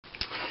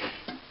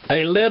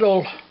a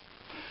little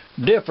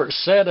different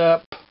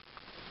setup.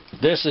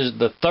 This is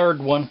the third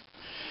one.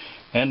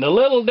 And the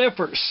little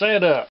different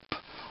setup,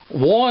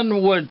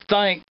 one would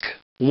think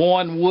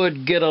one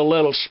would get a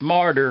little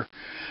smarter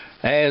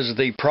as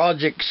the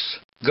projects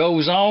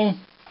goes on.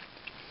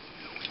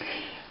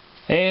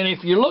 And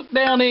if you look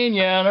down in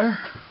yonder,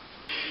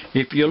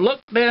 if you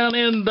look down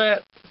in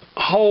that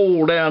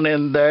hole down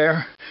in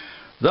there,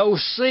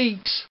 those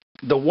seats,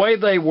 the way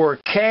they were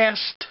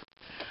cast,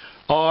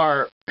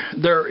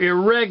 they're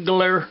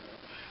irregular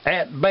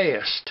at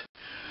best.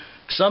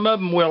 Some of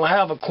them will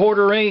have a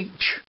 1/4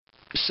 inch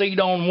seat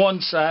on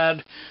one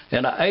side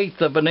and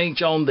 1/8 of an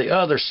inch on the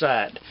other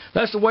side.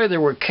 That's the way they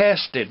were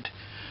casted.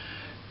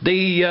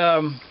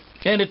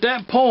 And at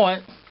that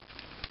point,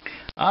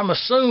 I'm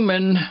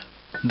assuming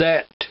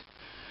that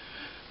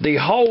the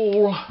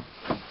hole,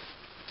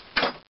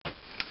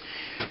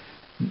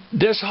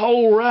 this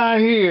hole right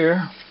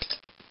here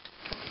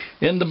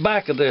in the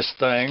back of this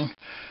thing,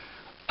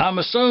 I'm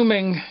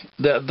assuming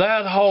that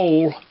that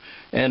hole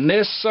and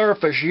this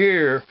surface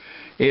here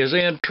is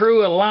in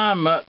true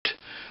alignment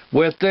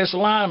with this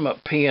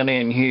alignment pin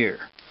in here.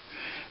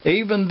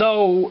 Even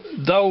though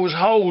those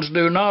holes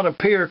do not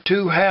appear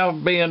to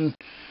have been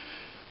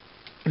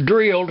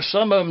drilled,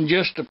 some of them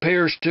just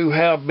appears to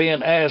have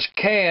been as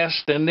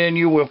cast, and then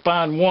you will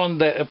find one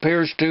that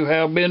appears to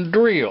have been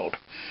drilled.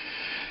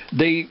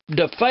 The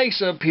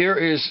face up here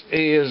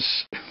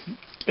is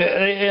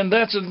and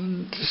that's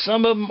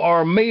some of them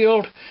are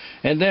milled,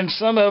 and then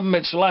some of them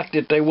it's like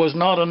that there was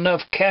not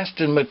enough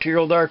casting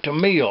material there to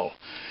mill.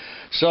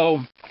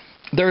 So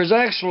there's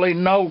actually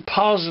no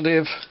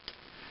positive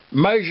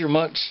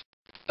measurements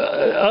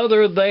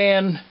other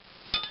than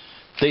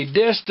the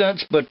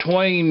distance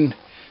between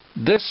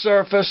this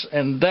surface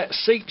and that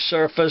seat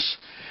surface,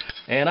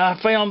 and I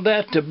found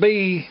that to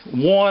be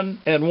 1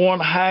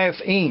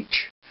 1/2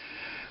 inch.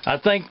 I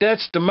think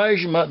that's the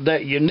measurement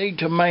that you need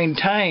to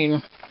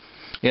maintain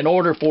in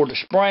order for the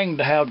spring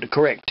to have the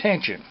correct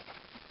tension.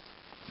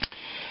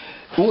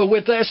 Well,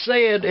 with that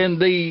said, in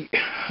the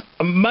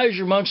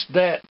measurements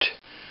that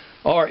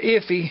are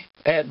iffy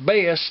at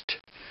best,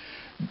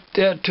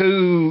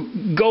 to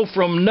go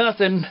from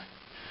nothing,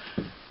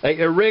 a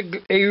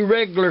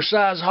irregular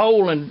size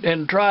hole,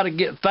 and try to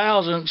get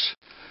thousandths,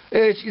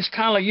 it's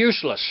kind of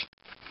useless.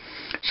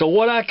 So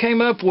what I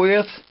came up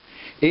with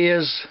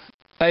is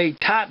a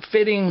tight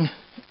fitting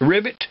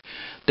rivet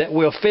that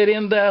will fit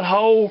in that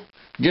hole.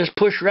 Just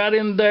push right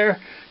in there,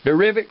 the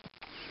rivet.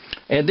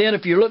 And then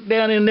if you look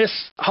down in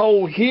this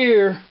hole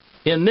here,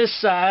 in this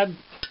side,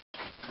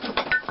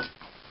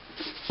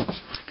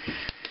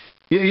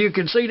 you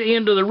can see the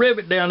end of the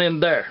rivet down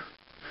in there.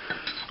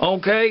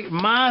 Okay,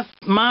 my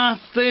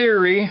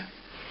theory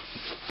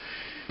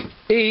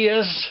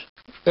is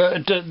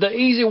the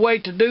easy way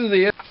to do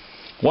this,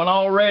 when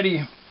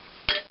already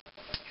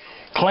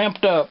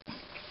clamped up,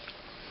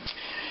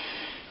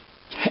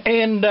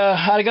 and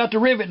I got the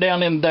rivet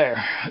down in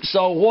there.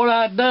 So what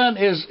I done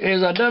is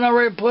I done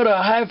already put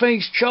a 1/2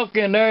 inch chuck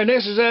in there, and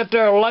this is at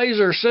their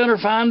laser center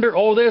finder.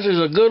 Oh, this is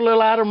a good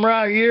little item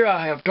right here.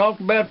 I have talked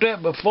about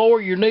that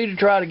before. You need to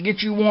try to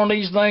get you one of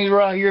these things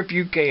right here if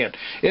you can.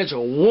 It's a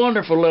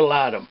wonderful little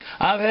item.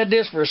 I've had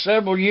this for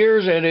several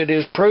years, and it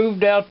has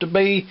proved out to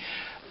be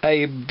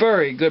a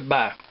very good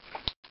buy.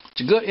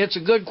 It's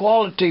a good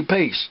quality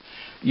piece.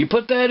 You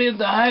put that in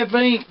the 1/2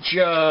 inch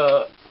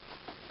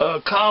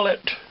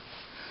collet.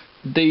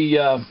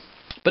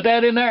 Put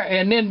that in there,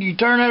 and then you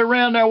turn it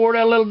around there where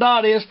that little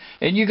dot is,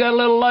 and you got a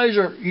little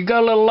laser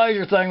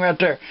thing right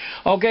there.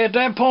 Okay, at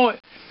that point,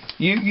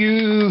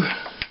 you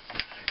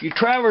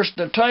traverse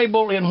the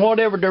table in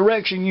whatever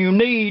direction you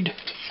need,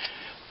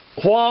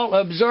 while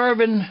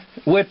observing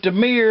with the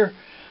mirror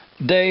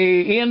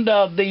the end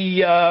of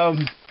the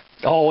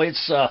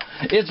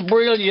it's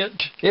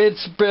brilliant.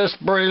 It's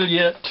just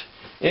brilliant.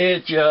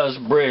 It's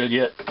just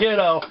brilliant. You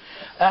know,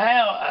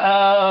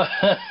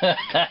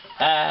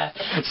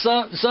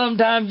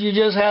 sometimes you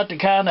just have to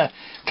kind of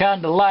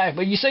laugh.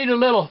 But you see the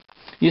little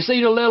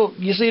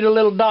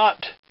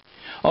dot.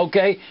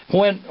 Okay,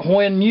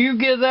 when you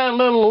get that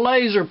little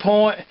laser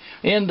point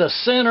in the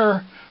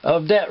center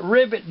of that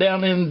rivet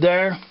down in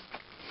there,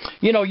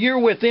 you know, you're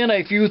within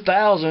a few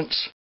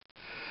thousandths.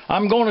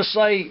 I'm going to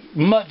say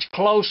much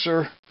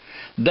closer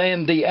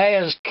than the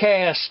as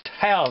cast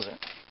housing.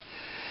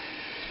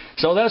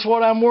 So that's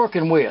what I'm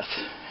working with.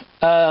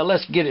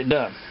 Let's get it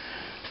done.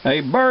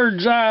 A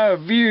bird's eye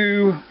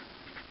view.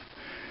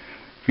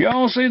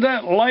 Y'all see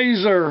that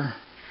laser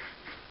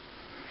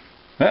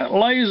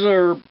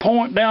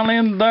point down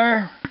in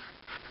there?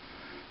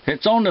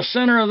 It's on the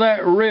center of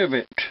that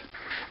rivet.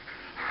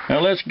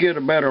 Now let's get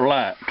a better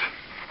light.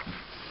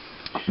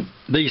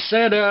 The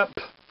setup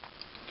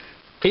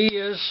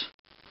is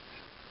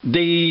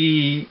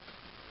the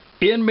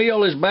end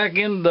mill is back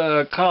in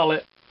the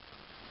collet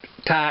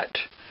tight.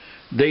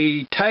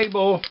 The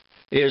table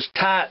is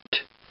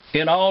tight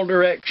in all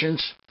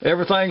directions.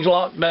 Everything's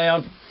locked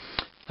down.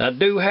 I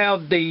do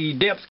have the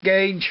depth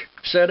gauge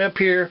set up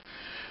here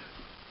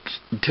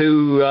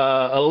to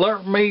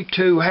alert me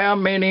to how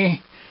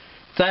many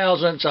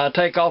thousandths I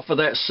take off of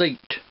that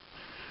seat.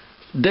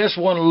 This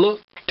one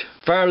looked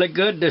fairly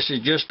good. This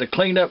is just a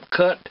cleanup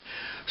cut,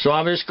 so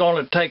I'm just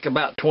going to take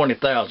about 20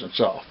 thousandths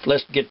off.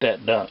 Let's get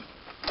that done.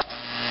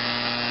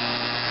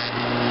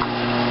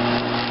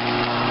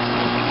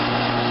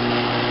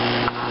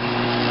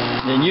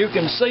 And you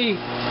can see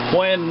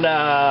when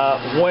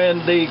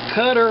the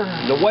cutter,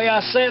 the way I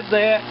set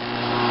that,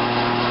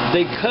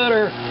 the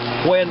cutter,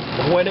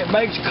 when it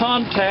makes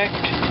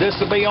contact, this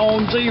will be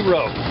on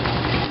 0.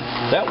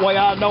 That way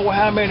I know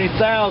how many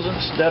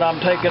thousandths that I'm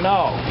taking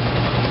off.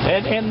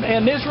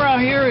 And this right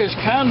here is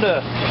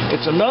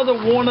it's another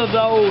one of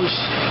those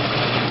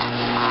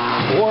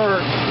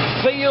where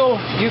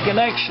you can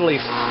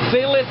actually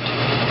feel it,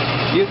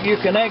 you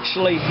can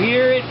actually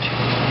hear it.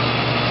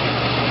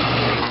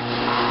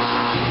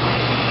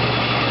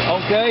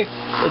 Okay,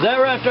 that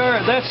right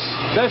there,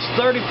 that's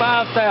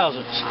 35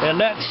 thousandths, and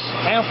that's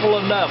ample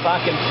enough. I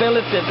can feel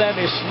it that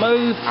is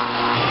smooth.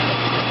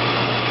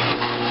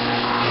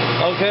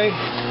 Okay,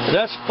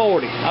 that's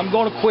 40. I'm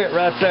going to quit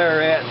right there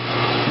at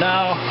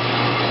now.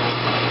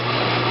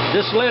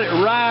 Just let it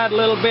ride a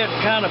little bit,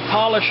 kind of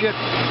polish it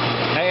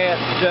at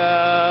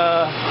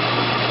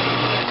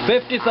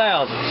 50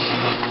 thousandths.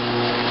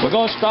 We're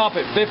going to stop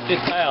at 50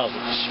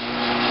 thousandths.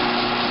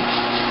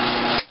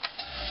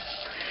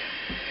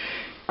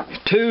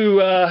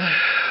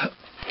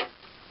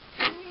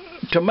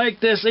 To make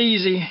this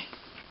easy,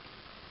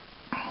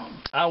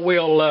 I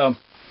will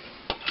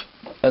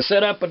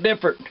set up a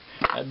different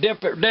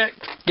depth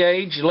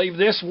gauge, leave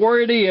this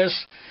where it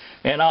is,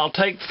 and I'll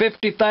take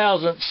 50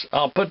 thousandths.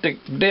 I'll put the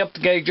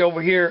depth gauge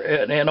over here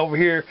and over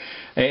here,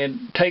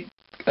 and take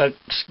a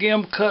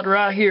skim cut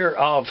right here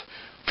of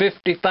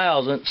 50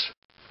 thousandths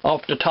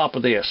off the top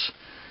of this,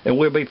 and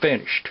we'll be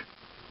finished.